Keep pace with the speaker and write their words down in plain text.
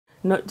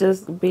Not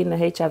just being a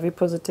HIV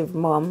positive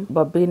mom,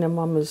 but being a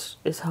mom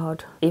is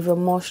hard.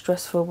 Even more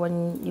stressful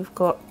when you've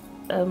got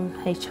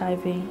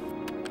HIV.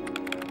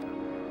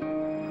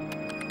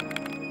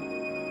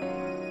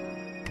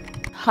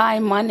 Hi,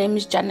 my name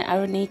is Janet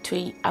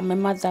Aronitwi. I'm a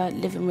mother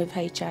living with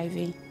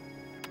HIV.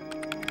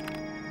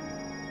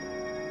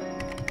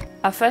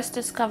 I first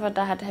discovered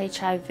I had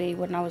HIV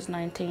when I was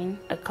 19.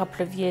 A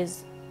couple of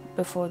years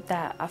before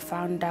that, I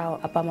found out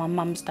about my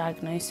mum's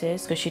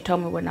diagnosis because she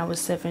told me when I was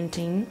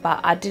 17,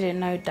 but I didn't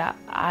know that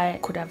I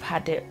could have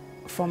had it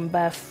from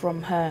birth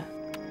from her.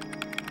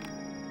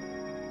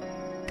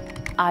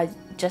 I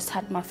just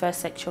had my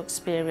first sexual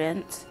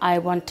experience. I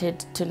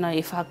wanted to know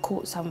if I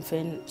caught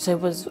something, so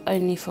it was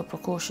only for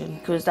precaution.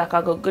 It was like,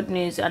 I got good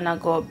news and I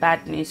got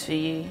bad news for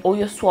you. All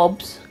your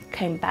swabs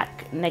came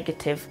back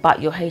negative,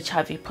 but you're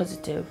HIV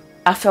positive.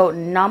 I felt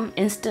numb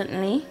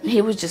instantly.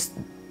 He was just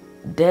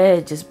there,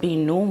 just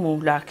being normal,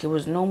 like it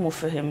was normal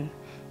for him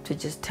to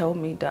just tell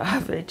me that I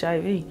have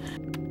HIV.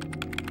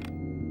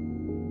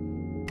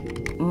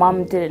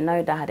 Mum didn't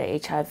know that I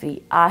had HIV.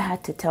 I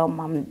had to tell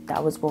Mum that I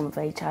was born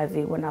with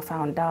HIV when I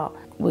found out.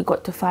 We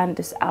got to find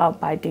this out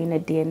by doing a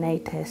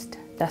DNA test.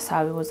 That's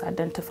how it was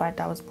identified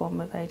that I was born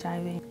with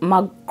HIV.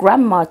 My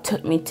grandma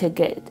took me to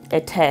get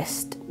a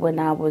test when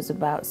I was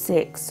about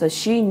 6. So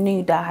she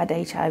knew that I had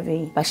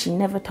HIV, but she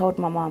never told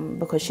my mum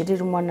because she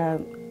didn't want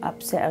to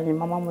upset her.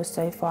 My mum was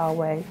so far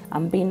away.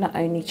 And being the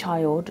only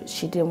child,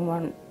 she didn't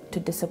want to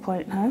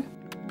disappoint her.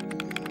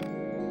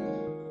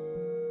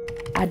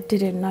 I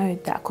didn't know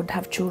that I could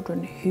have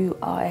children who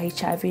are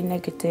HIV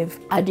negative.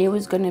 I knew it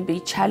was going to be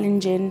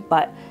challenging,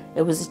 but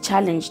it was a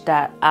challenge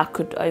that I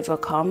could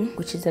overcome,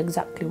 which is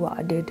exactly what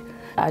I did.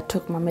 I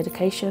took my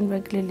medication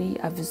regularly,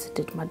 I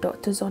visited my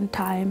doctors on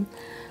time,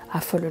 I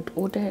followed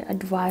all their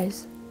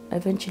advice.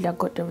 Eventually I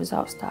got the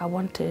results that I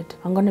wanted.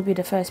 I'm going to be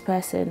the first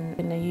person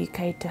in the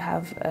UK to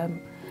have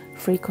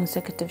 3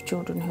 consecutive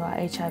children who are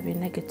HIV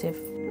negative.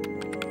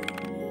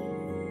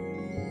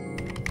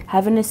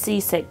 Having a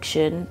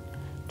C-section,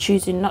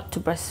 choosing not to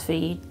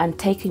breastfeed, and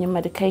taking your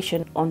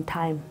medication on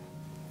time,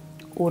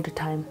 all the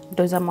time.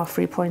 Those are my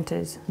 3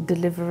 pointers.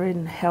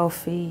 Delivering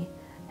healthy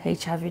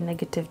HIV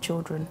negative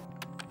children.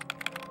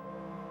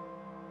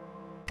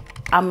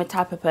 I'm a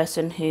type of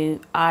person who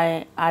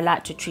I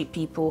like to treat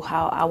people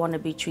how I want to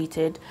be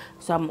treated,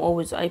 so I'm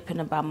always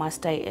open about my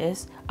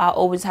status. I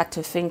always had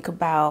to think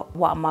about,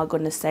 what am I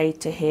going to say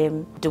to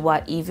him? Do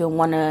I even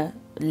want to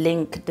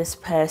link this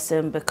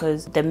person?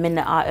 Because the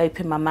minute I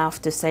open my mouth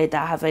to say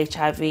that I have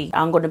HIV,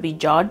 I'm going to be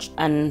judged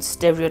and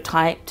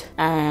stereotyped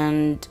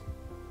and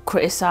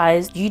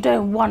criticized. You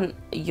don't want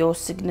your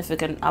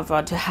significant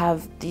other to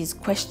have these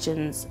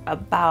questions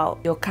about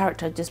your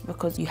character just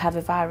because you have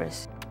a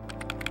virus.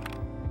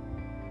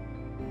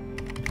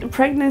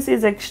 Pregnancy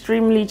is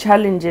extremely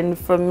challenging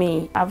for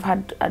me. I've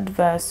had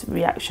adverse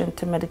reaction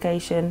to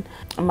medication.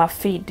 My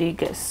feet do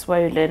get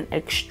swollen,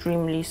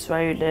 extremely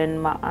swollen.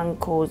 My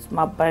ankles,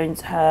 my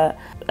bones hurt,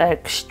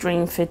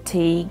 extreme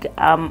fatigue.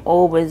 I'm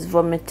always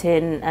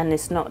vomiting, and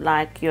it's not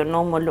like your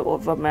normal little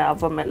vomit. I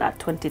vomit like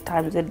 20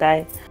 times a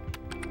day.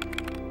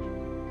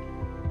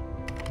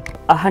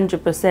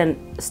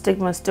 100%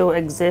 stigma still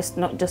exists,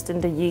 not just in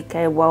the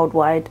UK,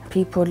 worldwide.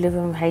 People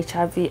living with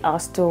HIV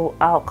are still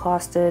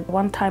outcasted.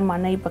 One time my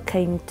neighbour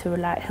came to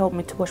help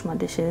me to wash my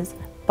dishes,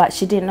 but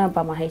she didn't know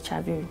about my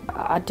HIV.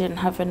 I didn't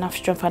have enough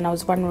strength and I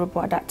was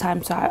vulnerable at that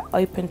time, so I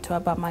opened to her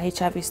about my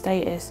HIV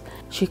status.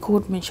 She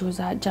called me and she was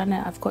like,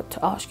 "Janet, I've got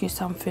to ask you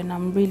something.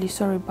 I'm really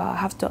sorry, but I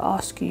have to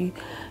ask you.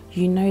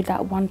 You know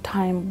that one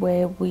time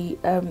where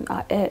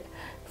I ate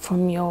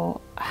from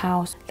your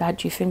house, do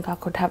you think I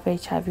could have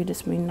HIV?"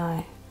 This means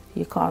no,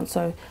 you can't.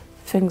 So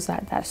things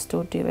like that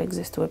still do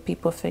exist, where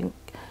people think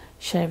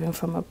sharing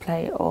from a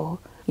plate or,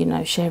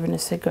 sharing a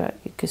cigarette,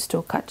 you could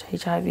still catch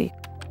HIV.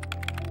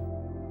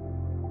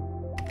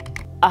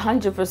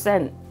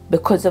 100%.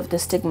 Because of the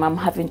stigma, I'm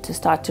having to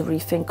start to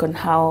rethink on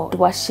how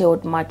do I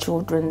shield my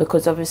children,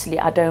 because obviously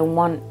I don't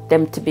want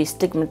them to be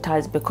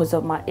stigmatized because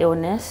of my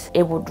illness.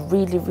 It would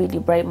really, really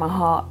break my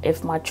heart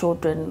if my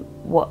children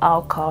were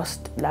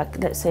outcast,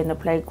 let's say in the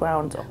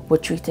playground, were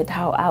treated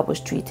how I was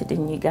treated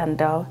in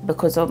Uganda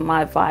because of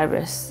my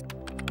virus.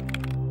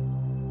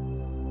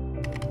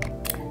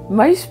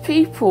 Most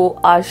people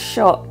are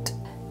shocked.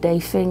 They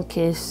think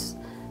it's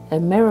a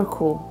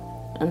miracle,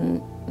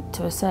 and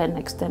to a certain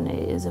extent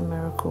it is a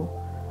miracle.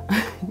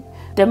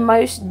 The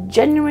most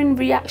genuine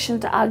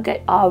reactions that I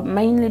get are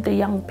mainly the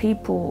young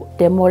people.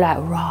 They're more like,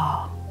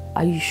 "Rah,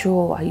 are you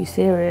sure? Are you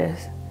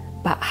serious?"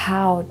 But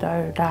how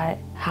though?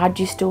 How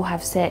do you still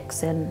have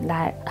sex? And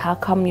how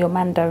come your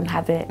man don't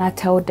have it? And I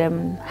tell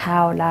them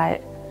how,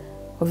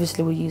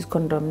 obviously we use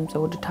condoms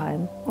all the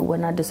time.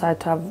 When I decide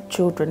to have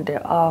children,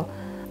 there are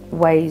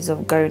ways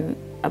of going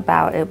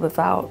about it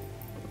without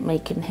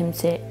making him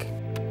sick.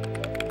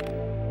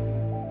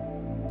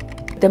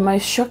 The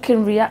most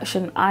shocking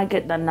reaction I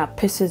get that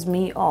pisses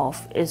me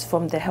off is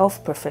from the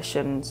health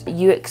professions.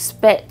 You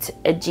expect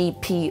a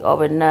GP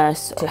or a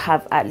nurse to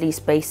have at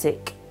least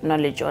basic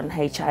knowledge on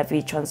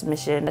HIV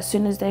transmission. As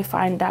soon as they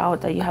find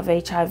out that you have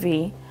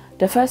HIV,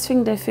 The first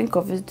thing they think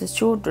of is the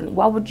children.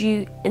 Why would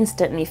you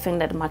instantly think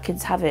that my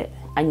kids have it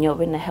and you're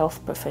in the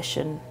health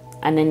profession?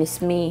 And then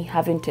it's me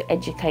having to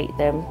educate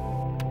them.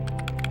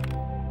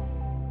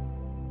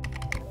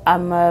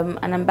 I'm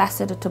an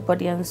ambassador to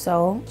Body and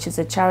Soul, which is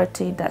a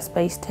charity that's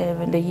based here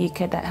in the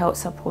UK that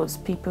helps support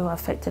people who are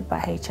affected by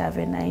HIV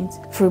and AIDS.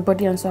 Through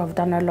Body and Soul, I've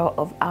done a lot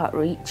of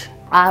outreach.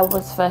 I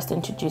was first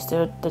introduced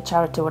to the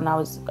charity when I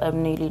was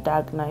newly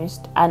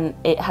diagnosed, and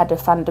it had a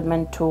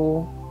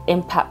fundamental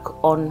impact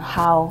on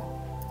how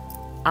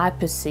I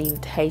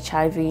perceived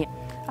HIV.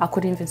 I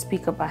couldn't even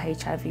speak about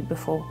HIV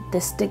before.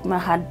 The stigma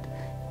had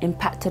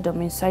impacted on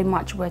me so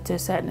much where to a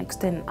certain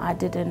extent I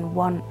didn't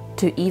want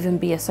to even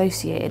be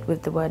associated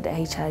with the word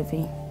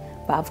HIV.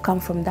 But I've come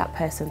from that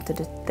person to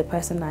the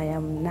person I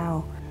am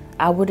now.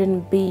 I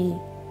wouldn't be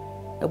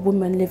a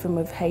woman living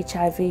with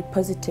HIV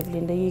positively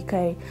in the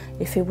UK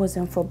if it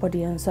wasn't for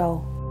Body and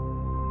Soul.